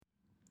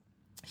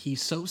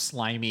he's so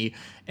slimy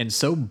and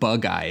so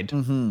bug-eyed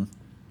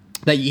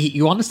that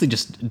you honestly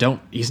just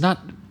don't. He's not.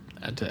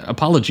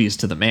 Apologies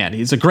to the man.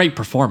 He's a great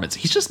performance.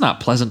 He's just not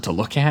pleasant to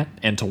look at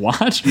and to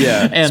watch.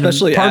 Yeah, and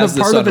especially as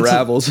this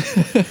unravels.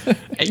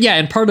 Yeah,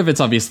 and part of it's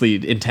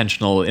obviously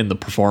intentional in the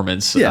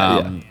performance.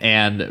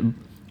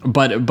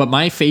 But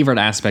my favorite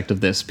aspect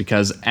of this,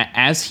 because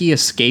as he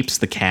escapes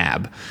the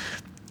cab,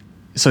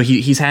 so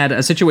he's had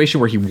a situation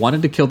where he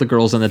wanted to kill the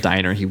girls in the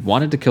diner, he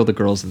wanted to kill the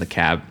girls in the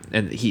cab,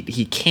 and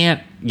he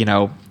can't,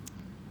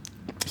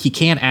 he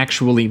can't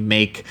actually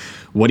make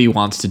what he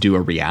wants to do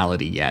a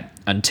reality yet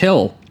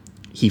until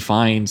he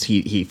finds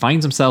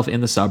himself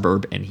in the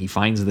suburb, and he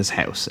finds this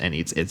house, and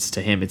it's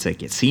to him, it's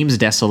like, it seems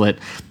desolate.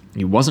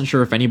 He wasn't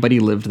sure if anybody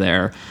lived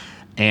there.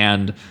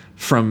 And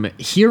from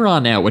here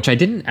on out, which I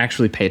didn't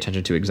actually pay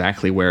attention to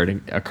exactly where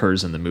it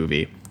occurs in the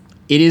movie,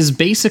 it is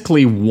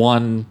basically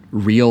one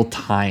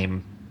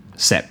real-time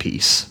set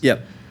piece.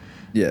 Yep.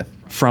 Yeah.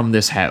 From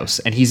this house.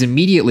 And he's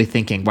immediately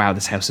thinking, wow,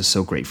 this house is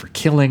so great for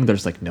killing.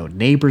 There's like no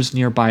neighbors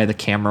nearby. The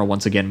camera,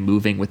 once again,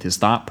 moving with his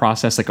thought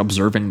process, like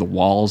observing the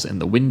walls and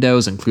the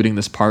windows, including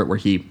this part where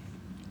he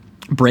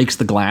breaks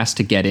the glass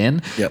to get in,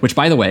 which,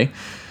 by the way,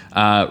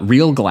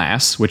 real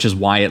glass, which is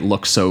why it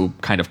looks so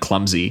kind of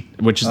clumsy,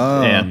 which is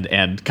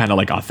and kind of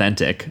like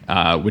authentic,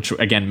 which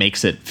again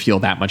makes it feel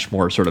that much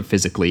more sort of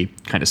physically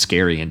kind of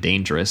scary and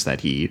dangerous that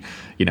he,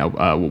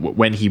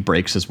 when he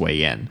breaks his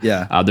way in.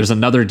 There's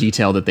another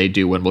detail that they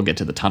do when we'll get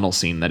to the tunnel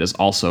scene that is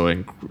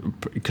also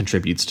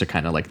contributes to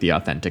kind of like the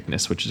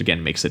authenticness, which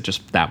again makes it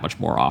just that much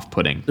more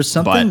off-putting. There's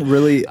something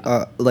really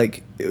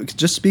like,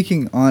 just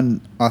speaking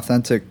on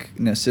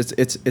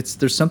authenticness, it's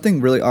there's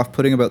something really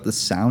off-putting about the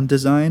sound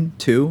design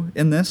too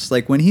in this.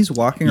 Like when he's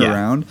walking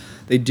around,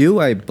 they do,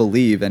 I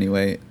believe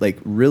anyway, like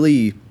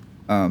really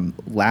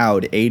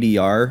loud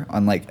ADR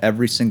on like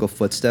every single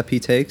footstep he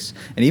takes,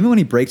 and even when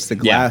he breaks the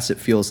glass, it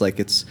feels like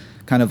it's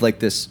kind of like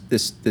this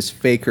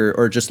faker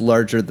or just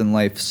larger than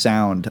life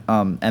sound,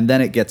 and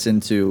then it gets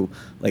into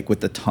like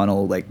with the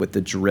tunnel, like with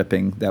the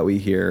dripping that we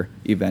hear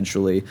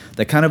eventually,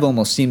 that kind of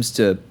almost seems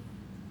to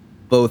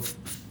both,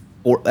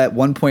 or at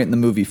one point in the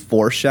movie,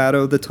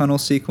 foreshadow the tunnel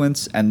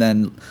sequence, and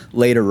then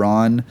later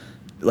on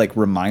like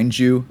remind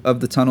you of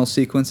the tunnel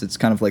sequence. It's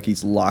kind of like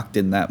he's locked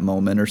in that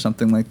moment or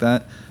something like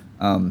that.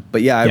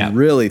 But I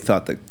really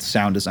thought the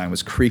sound design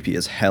was creepy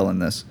as hell in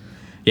this.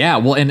 Yeah,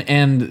 well,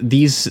 and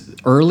these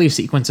early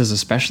sequences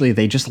especially,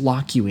 they just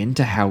lock you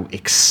into how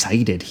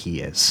excited he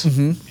is.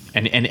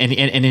 And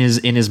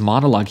in his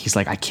monologue, he's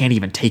like, I can't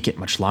even take it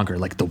much longer.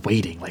 Like the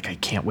waiting, like I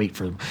can't wait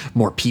for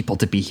more people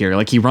to be here.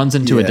 Like he runs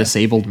into a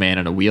disabled man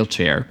in a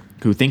wheelchair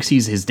who thinks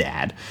he's his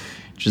dad,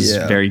 which is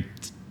very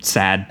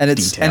sad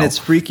detail. And it's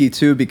freaky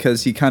too,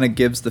 because he kind of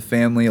gives the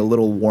family a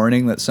little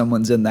warning that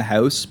someone's in the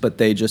house, but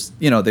they just,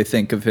 they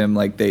think of him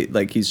like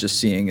he's just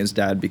seeing his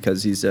dad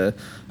because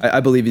I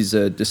believe he's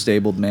a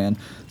disabled man.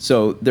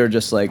 So they're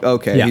just like,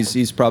 okay,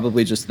 he's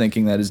probably just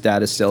thinking that his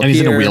dad is still here. And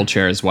he's in a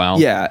wheelchair as well.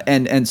 Yeah,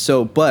 and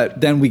so, but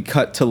then we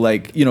cut to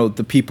like,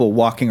 the people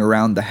walking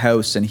around the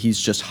house, and he's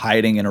just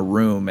hiding in a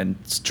room and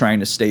trying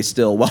to stay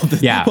still while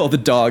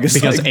the dog is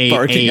because like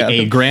barking at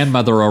him. A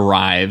grandmother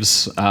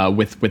arrives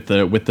with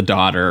the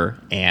daughter,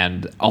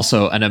 and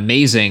also an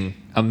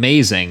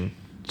amazing,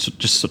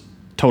 just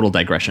total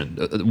digression,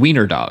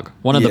 wiener dog,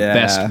 one of the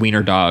best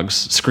wiener dogs,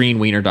 screen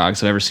wiener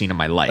dogs I've ever seen in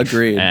my life.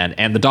 Agreed.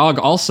 And the dog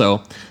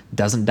also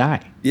doesn't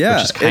die. Yeah,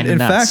 which is kind of in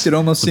nuts. fact, it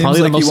almost seems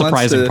probably like the most he wants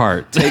surprising to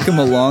part. take him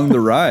along the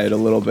ride a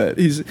little bit.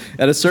 He's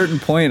at a certain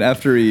point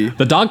after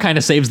the dog kind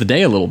of saves the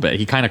day a little bit.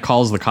 He kind of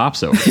calls the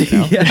cops over.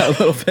 Yeah, a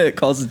little bit.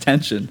 Calls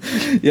attention.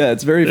 Yeah,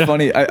 it's very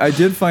funny. I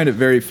did find it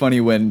very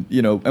funny when,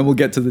 and we'll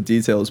get to the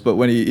details, but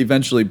when he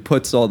eventually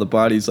puts all the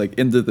bodies like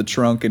into the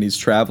trunk and he's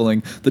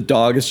traveling, the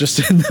dog is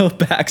just in the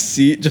back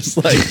seat, just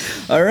like,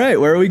 all right,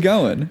 where are we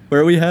going?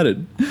 Where are we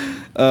headed?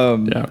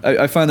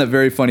 I find that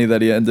very funny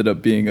that he ended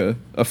up being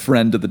a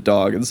friend to the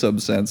dog in some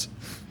sense.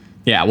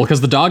 Yeah, well,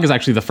 because the dog is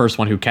actually the first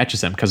one who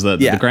catches him, because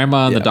the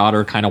grandma and the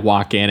daughter kind of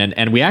walk in,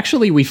 and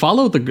we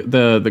follow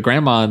the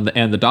grandma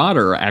and the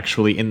daughter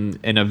actually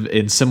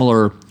in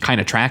similar kind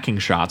of tracking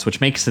shots,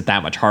 which makes it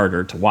that much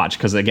harder to watch,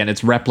 because again,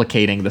 it's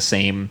replicating the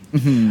same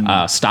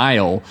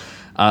style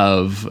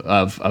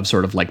of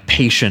sort of like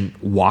patient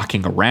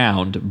walking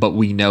around, but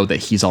we know that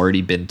he's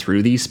already been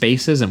through these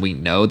spaces, and we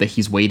know that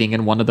he's waiting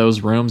in one of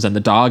those rooms, and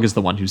the dog is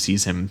the one who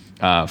sees him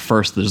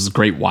first. There's this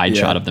great wide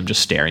shot of them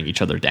just staring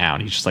each other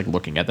down. He's just like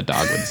looking at the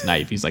dog with his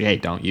knife. He's like, hey,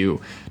 don't you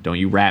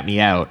rat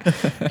me out.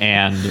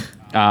 And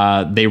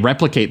they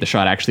replicate the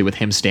shot actually with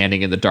him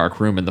standing in the dark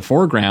room in the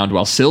foreground,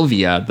 while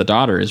Sylvia, the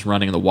daughter, is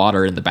running the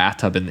water in the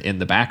bathtub in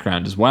the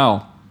background as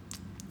well.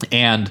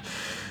 And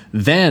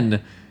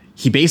then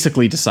he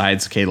basically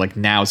decides, okay, like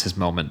now's his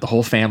moment. The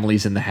whole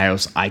family's in the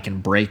house. I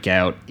can break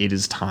out. It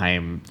is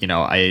time.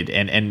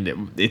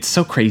 And it's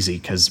so crazy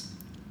because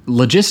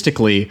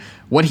logistically,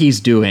 what he's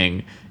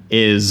doing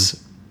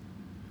is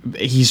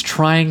he's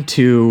trying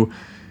to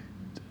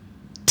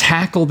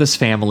tackle this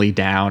family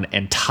down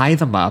and tie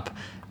them up.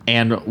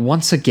 And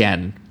once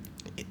again,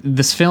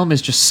 this film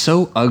is just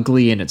so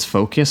ugly in its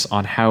focus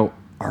on how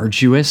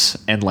arduous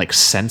and like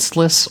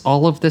senseless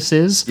all of this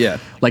is. Yeah.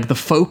 Like the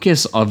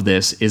focus of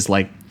this is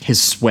like his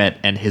sweat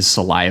and his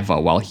saliva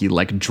while he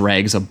like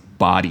drags a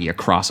body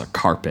across a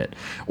carpet,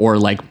 or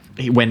like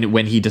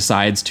when he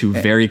decides to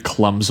very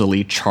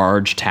clumsily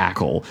charge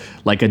tackle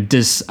like a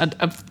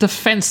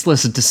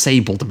defenseless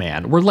disabled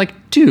man. We're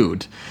like,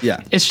 dude,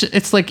 yeah,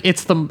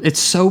 it's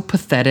so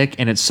pathetic,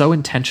 and it's so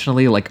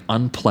intentionally like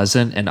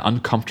unpleasant and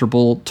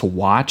uncomfortable to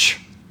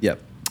watch.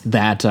 Yep.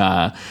 That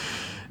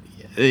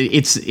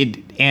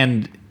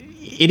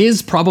it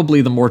is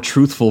probably the more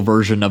truthful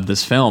version of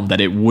this film, that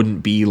it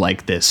wouldn't be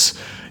like this,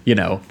 you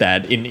know,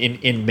 that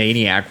in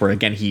Maniac, where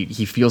again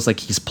he feels like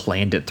he's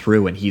planned it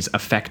through and he's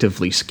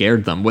effectively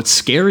scared them. What's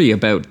scary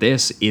about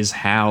this is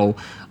how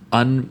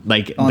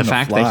the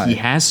fact that he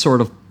has sort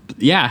of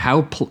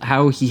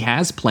how he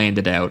has planned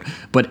it out,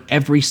 but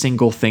every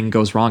single thing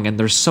goes wrong, and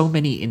there's so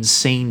many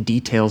insane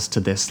details to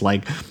this,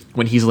 like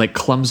when he's like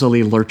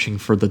clumsily lurching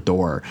for the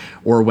door,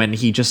 or when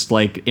he just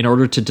like, in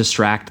order to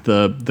distract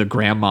the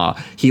grandma,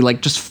 he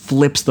like just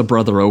flips the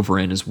brother over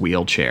in his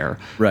wheelchair,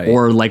 right?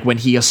 Or like when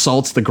he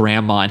assaults the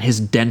grandma and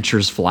his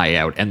dentures fly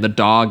out, and the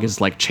dog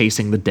is like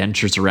chasing the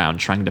dentures around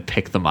trying to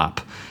pick them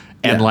up,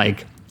 and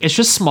like it's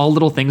just small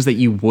little things that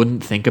you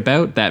wouldn't think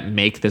about that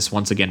make this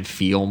once again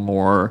feel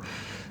more,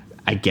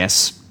 I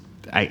guess,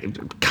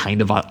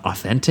 kind of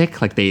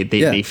authentic. Like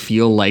they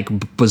feel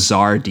like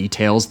bizarre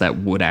details that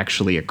would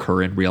actually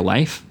occur in real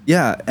life.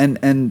 Yeah,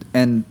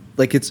 and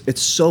like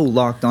it's so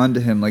locked onto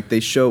him. Like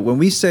they show, when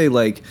we say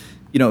like,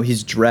 you know,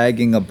 he's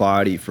dragging a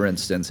body, for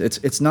instance,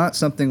 it's not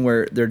something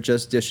where they're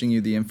just dishing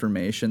you the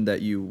information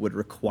that you would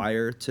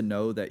require to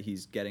know that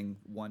he's getting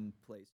one place.